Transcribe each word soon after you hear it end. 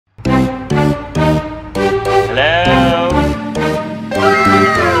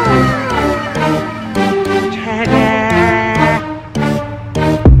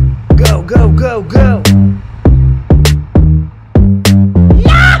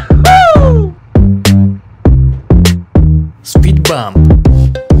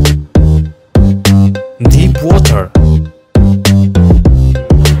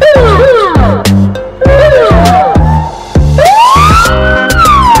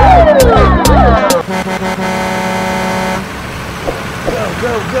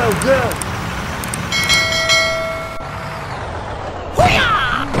go!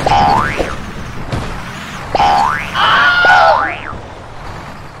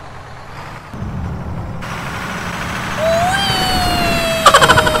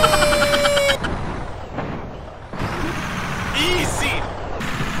 Easy!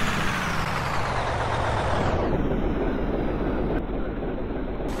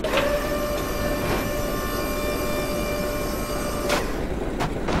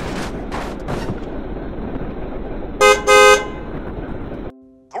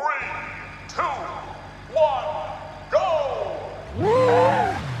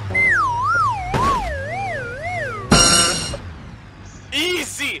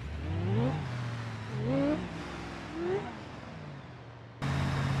 Easy!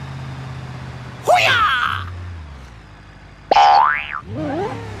 Hoo-yah!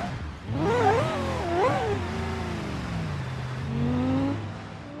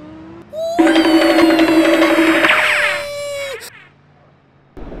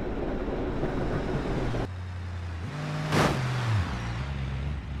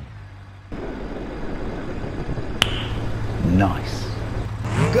 Nice.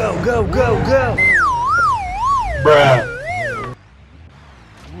 Go, go, go, go! Bruh.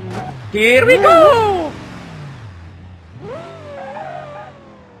 Here we go!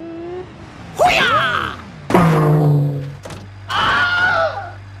 Hoo-yah!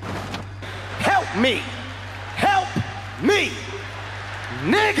 Help me! Help me!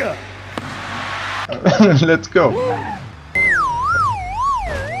 Nigga! Let's go.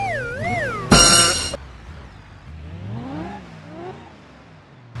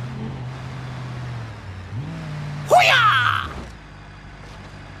 Hoo-yah!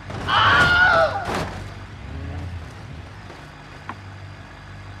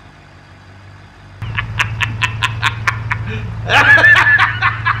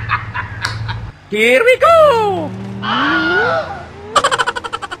 Here we go!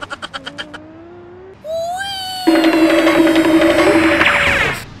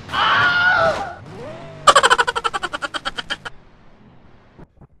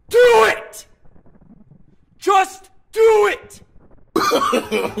 Do it! Just do it!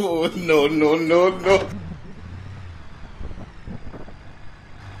 No, no, no, no.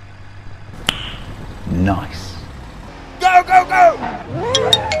 Nice. Go, go, go!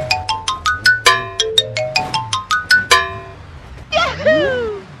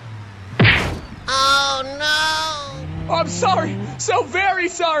 Yahoo! Oh no! I'm sorry, so very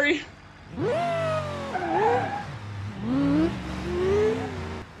sorry.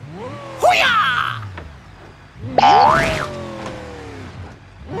 Hoo-yah!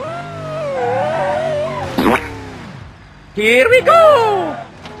 Here we go!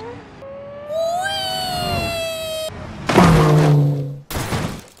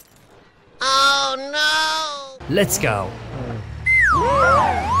 Oh no! Let's go.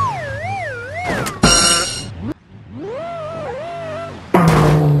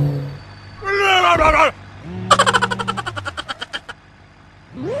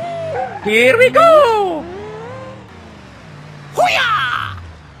 Here we go! Hoo-yah!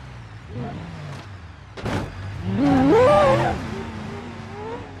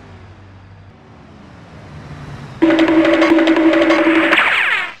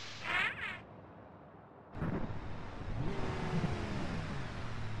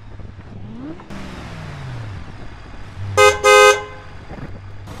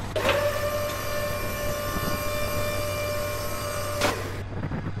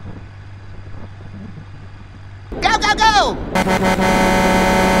 Go, go, go!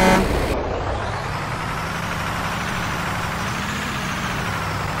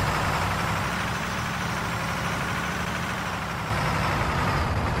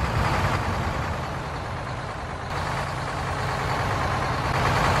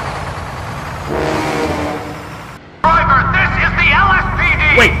 Driver, this is the LSPD!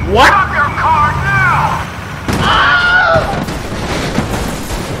 Wait, what? Stop your car now!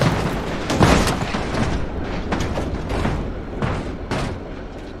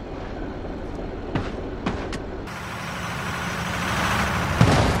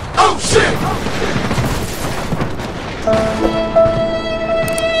 Oh shit!